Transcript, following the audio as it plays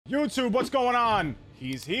YouTube, what's going on?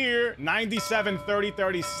 He's here. 97, 30,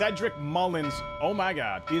 30. Cedric Mullins. Oh my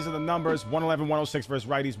God. These are the numbers. 111, 106 versus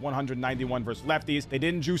righties. 191 versus lefties. They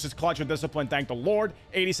didn't juice his clutch or discipline, thank the Lord.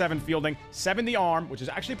 87 fielding. 70 arm, which is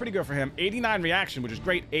actually pretty good for him. 89 reaction, which is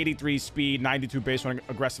great. 83 speed. 92 base running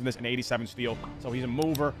aggressiveness, and 87 steal. So he's a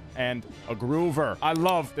mover and a groover. I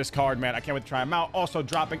love this card, man. I can't wait to try him out. Also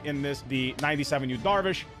dropping in this, the 97 Yu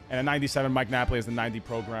Darvish. And a 97 Mike Napoli as the 90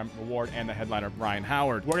 program reward, and the headliner Ryan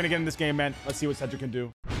Howard. We're gonna get in this game, man. Let's see what Cedric can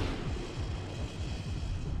do.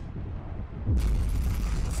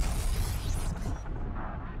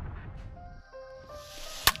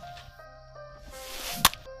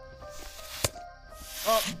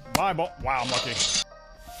 Oh, bye ball. Wow, I'm lucky.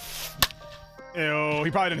 Ew,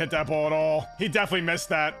 he probably didn't hit that ball at all. He definitely missed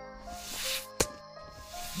that.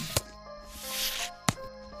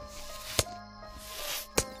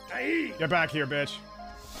 Get back here, bitch.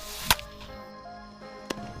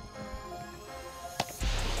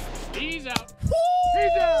 He's out. Woo!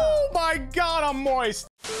 He's out. Oh my God, I'm moist.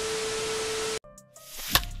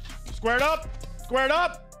 Squared up. Squared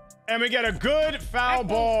up. And we get a good foul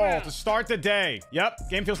ball to start the day. Yep,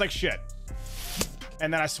 game feels like shit.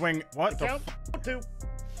 And then I swing. What the f?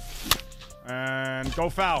 And go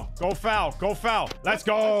foul. Go foul. Go foul. Let's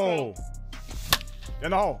go.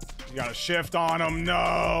 In the hole. You got a shift on him.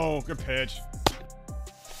 No. Good pitch.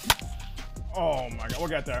 Oh my God. We'll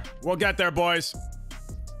get there. We'll get there, boys.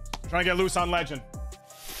 Trying to get loose on Legend.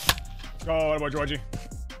 Let's go, boy, Georgie.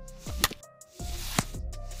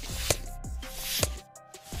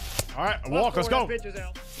 All right, walk. Let's go.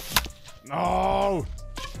 No.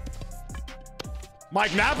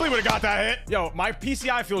 Mike Napoli would have got that hit. Yo, my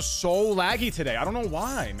PCI feels so laggy today. I don't know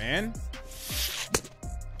why, man.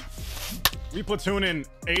 We platooning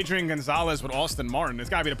Adrian Gonzalez with Austin Martin. It's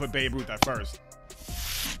gotta be to put Babe Ruth at first.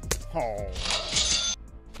 Oh.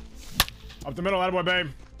 Up the middle, attaboy, babe.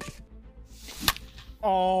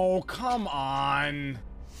 Oh, come on.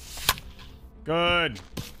 Good.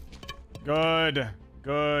 Good.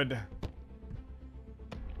 Good.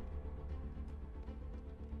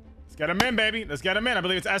 Let's get him in, baby. Let's get him in. I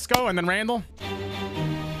believe it's Esco and then Randall.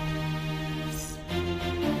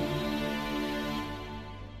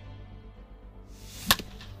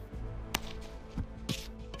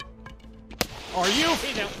 Are you?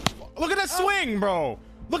 Look at that swing, bro.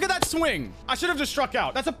 Look at that swing. I should have just struck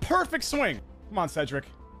out. That's a perfect swing. Come on, Cedric.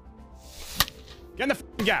 Get in the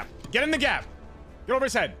f***ing gap. Get in the gap. Get over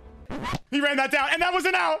his head. He ran that down, and that was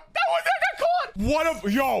an out. That got caught. What a...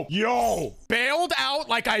 Yo. Bailed out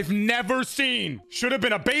like I've never seen. Should have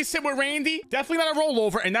been a base hit with Randy. Definitely not a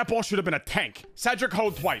rollover, and that ball should have been a tank. Cedric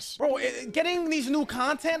hoed twice. Bro, getting these new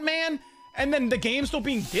content, man, and then the game still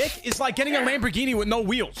being dick is like getting a Lamborghini with no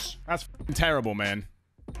wheels. That's f***ing terrible, man.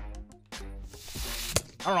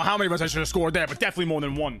 I don't know how many of us I should have scored there, but definitely more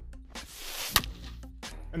than one.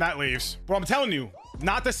 And that leaves. Bro, I'm telling you,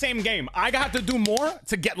 not the same game. I got to do more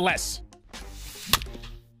to get less.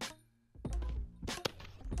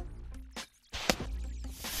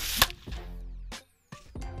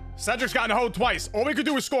 Cedric's gotten a hold twice. All we could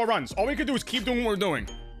do is score runs. All we could do is keep doing what we're doing.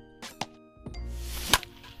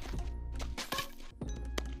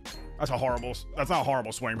 That's not a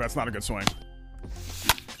horrible swing, but that's not a good swing.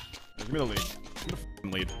 Give me the lead. Give me the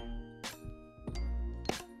lead.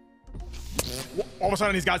 All of a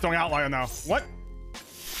sudden, these guys throwing outlier now. What?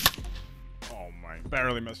 Oh my,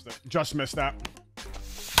 barely missed it. Just missed that.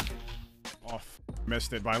 Oh,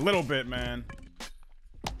 missed it by a little bit, man.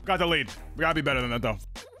 Got the lead. We gotta be better than that, though.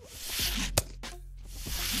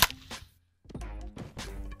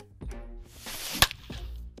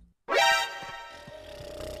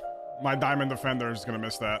 My diamond defender is gonna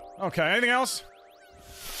miss that. Okay, anything else?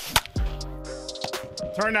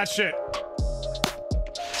 Turn that shit.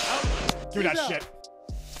 Do that shit.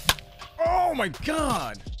 Oh my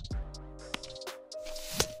God.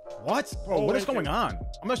 What? Bro, what is going on?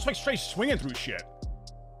 I'm just like straight swinging through shit.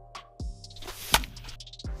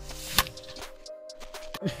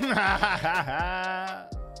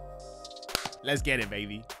 Let's get it,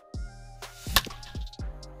 baby.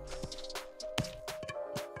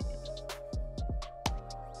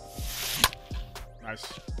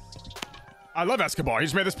 Nice. I love Escobar. He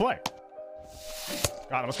just made this play.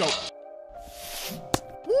 Got him. Let's go.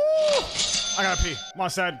 Woo! I gotta pee. Come on,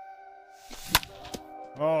 Ced.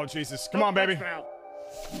 Oh, Jesus. Come on, baby. That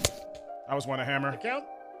was one a hammer.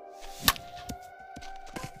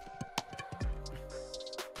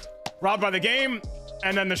 Robbed by the game,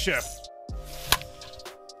 and then the shift.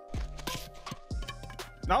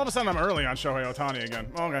 Now all of a sudden I'm early on Shohei Ohtani again.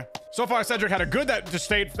 Okay. So far, Cedric had a good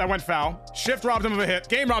that went foul. Shift robbed him of a hit.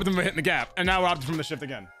 Game robbed him of a hit in the gap. And now robbed him from the shift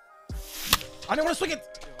again. I don't want to swing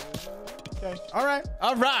it. Okay. All right.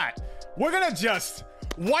 All right. We're going to just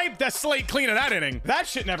wipe the slate clean of that inning. That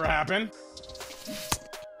shit never happened.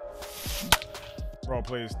 Bro,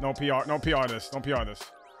 please. No PR. No PR this. Don't PR this.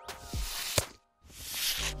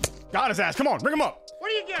 Got his ass. Come on. Bring him up. What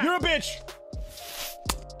do you got? You're a bitch.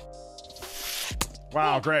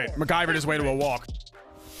 Wow, great. MacGyvered his way to a walk.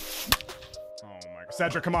 Oh, my God.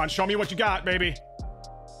 Cedric, come on. Show me what you got, baby.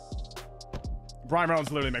 Brian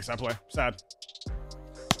Reynolds literally makes that play. Sad.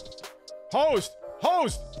 Host!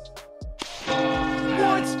 Host!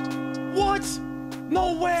 What? What?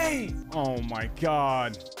 No way! Oh, my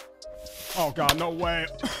God. Oh, God, no way.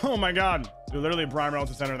 Oh, my God. Dude, literally, Brian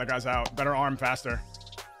Reynolds in center, and that guy's out. Better arm, faster.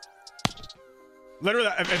 Literally,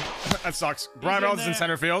 that sucks. Brian Reynolds is in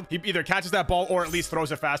center field. He either catches that ball or at least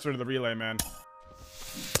throws it faster to the relay, man.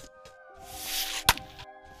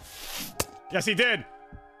 Yes, he did.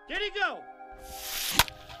 Did he go?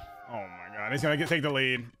 Oh, my God. He's going to take the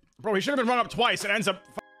lead. Bro, he should have been run up twice and ends up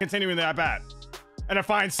continuing that bat. And it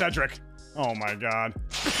finds Cedric. Oh, my God.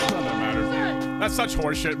 None of that matters. That's such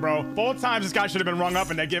horseshit, bro. Both times this guy should have been rung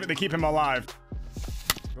up and they keep him alive.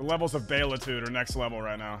 The levels of bailitude are next level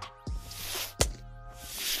right now.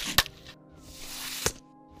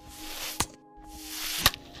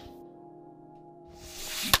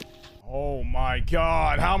 Oh my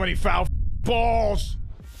God, how many foul balls?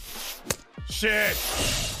 Shit.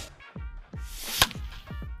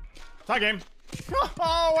 Tie game.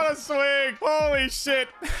 Oh, what a swing. Holy shit.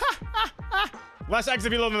 Less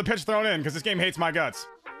exit velo than the pitch thrown in because this game hates my guts.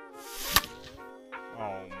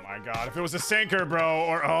 Oh my God, if it was a sinker, bro,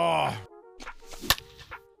 or oh.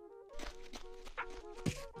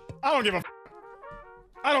 I don't give a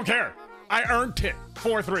I don't care. I earned it.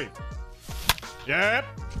 4-3. Yep.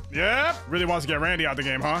 Yep. Really wants to get Randy out the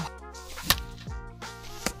game, huh?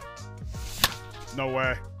 No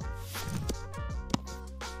way.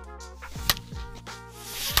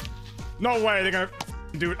 No way they're gonna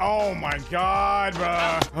do it. Oh my God,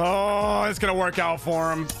 bro. Oh, it's gonna work out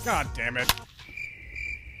for him. God damn it.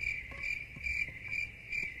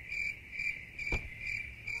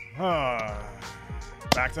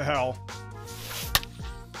 Back to hell.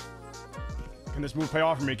 Can this move pay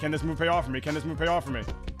off for me? Can this move pay off for me? Can this move pay off for me?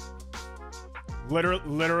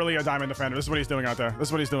 Literally a diamond defender. This is what he's doing out there. This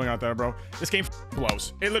is what he's doing out there, bro. This game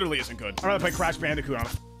blows. It literally isn't good. I'd rather play Crash Bandicoot on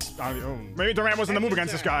oh. Maybe Durant wasn't in the move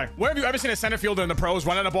against this guy. Where have you ever seen a center fielder in the pros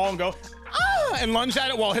run at a ball and go, ah, and lunge at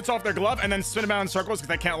it while it hits off their glove and then spin about in circles because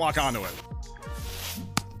they can't lock onto it?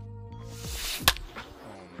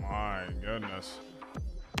 Oh my goodness.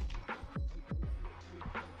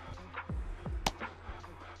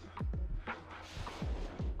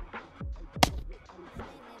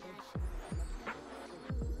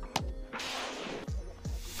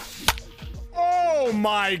 Oh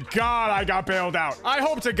my God, I got bailed out. I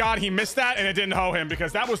hope to God he missed that and it didn't hoe him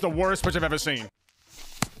because that was the worst pitch I've ever seen.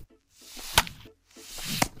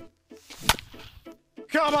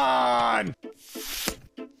 Come on!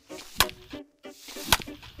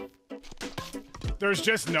 There's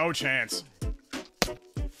just no chance.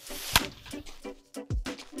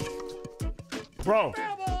 Bro,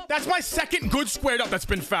 that's my second good squared up that's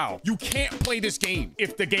been foul. You can't play this game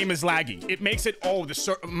if the game is laggy. It makes it, oh,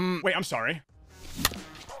 wait, I'm sorry.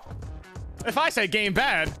 If I say game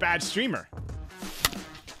bad, bad streamer.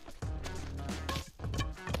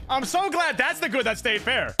 I'm so glad that's the good that stayed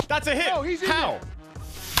fair. That's a hit. Oh, he's how?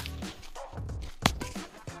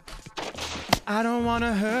 I don't want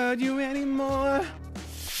to hurt you anymore.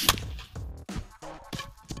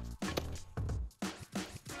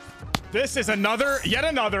 This is yet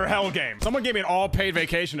another hell game. Someone gave me an all-paid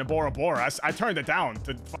vacation to Bora Bora. I turned it down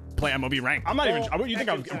to play MLB ranked. I'm not even. You think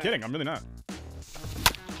I'm kidding? I'm really not.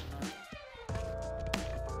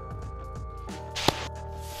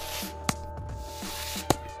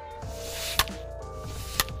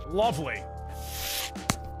 Lovely.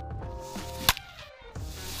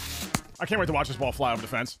 I can't wait to watch this ball fly over the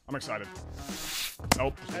fence. I'm excited.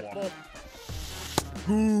 Nope.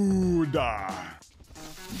 Good.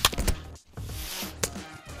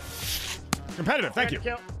 Competitive. Thank you.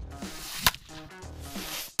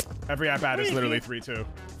 Every at-bat is literally 3-2.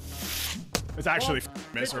 It's actually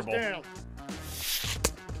miserable.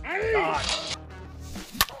 God.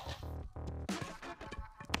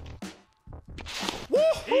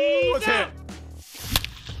 Woohoo! Let's hit.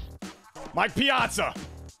 Mike Piazza.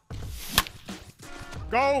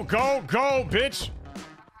 Go, go, go, bitch.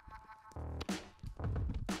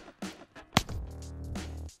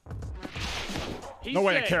 No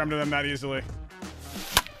way to carry him to them that easily.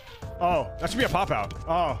 Oh, that should be a pop-out.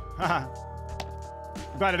 Oh, haha.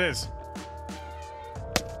 I'm glad it is.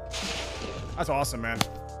 That's awesome, man.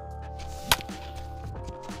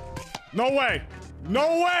 No way.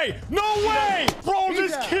 No way! No way! Bro,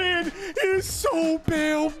 this kid is so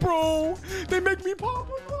pale, bro. They make me pop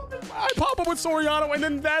up. I pop up with Soriano, and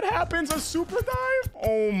then that happens, a super dive?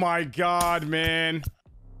 Oh my God, man.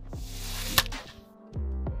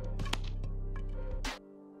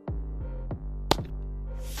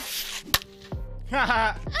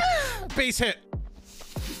 Haha. Base hit.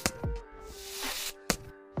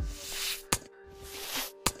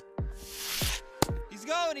 He's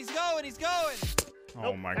going, he's going, he's going.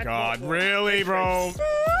 Oh my God, really, bro?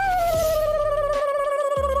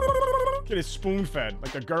 Kid is spoon-fed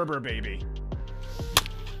like a Gerber baby.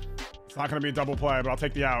 It's not gonna be a double play, but I'll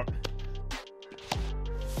take the out.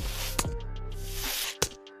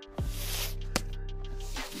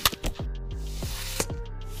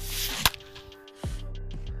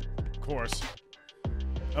 Of course.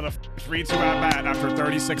 Another 3-2 at bat after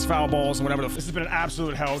 36 foul balls and whatever. This has been an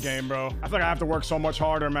absolute hell game, bro. I feel like I have to work so much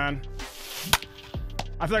harder, man.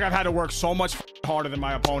 I feel like I've had to work so much harder than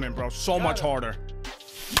my opponent, bro. So much harder.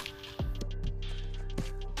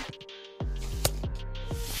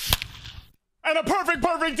 And a perfect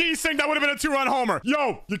desync. That would have been a 2-run homer.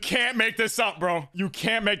 Yo, you can't make this up, bro. You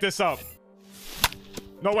can't make this up.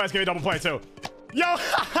 No way it's gonna be a double play, too. Yo,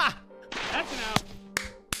 That's an out.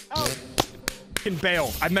 Oh. Fucking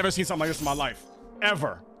bail. I've never seen something like this in my life.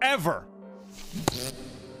 Ever. Ever.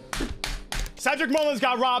 Cedric Mullins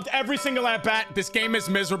got robbed every single at bat. This game is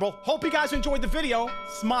miserable. Hope you guys enjoyed the video.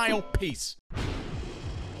 Smile. Peace.